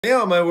Hey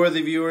all my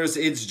worthy viewers,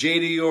 it's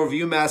JD, your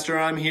Review Master.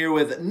 I'm here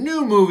with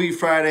New Movie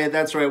Friday.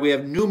 That's right, we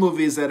have new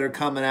movies that are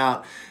coming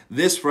out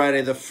this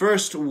Friday, the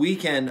first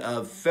weekend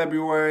of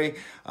February.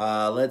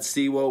 Let's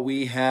see what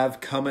we have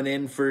coming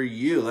in for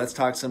you. Let's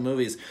talk some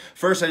movies.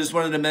 First, I just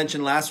wanted to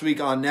mention last week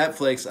on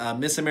Netflix,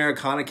 Miss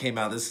Americana came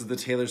out. This is the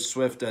Taylor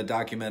Swift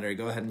documentary.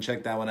 Go ahead and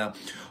check that one out.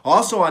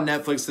 Also on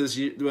Netflix this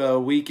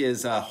week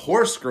is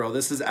Horse Girl.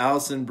 This is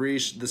Alison Brie,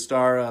 the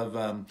star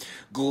of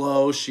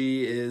Glow.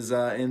 She is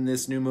in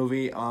this new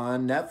movie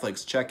on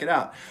Netflix. Check it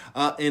out.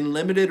 In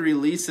limited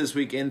release this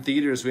week in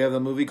theaters, we have a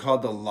movie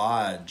called The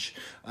Lodge.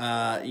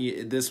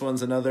 This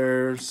one's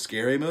another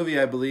scary movie,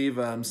 I believe.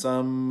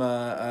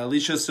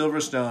 Alicia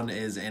Silverstone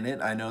is in it.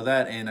 I know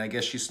that, and I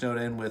guess she snowed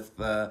in with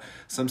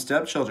some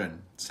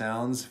stepchildren.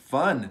 Sounds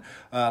fun.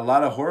 A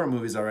lot of horror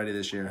movies already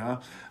this year, huh?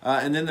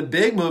 And then the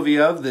big movie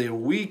of the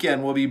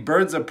weekend will be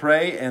Birds of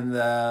Prey and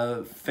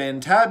the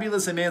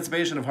Fantabulous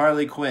Emancipation of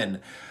Harley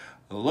Quinn.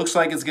 Looks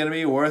like it's going to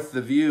be worth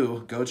the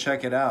view. Go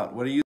check it out. What do you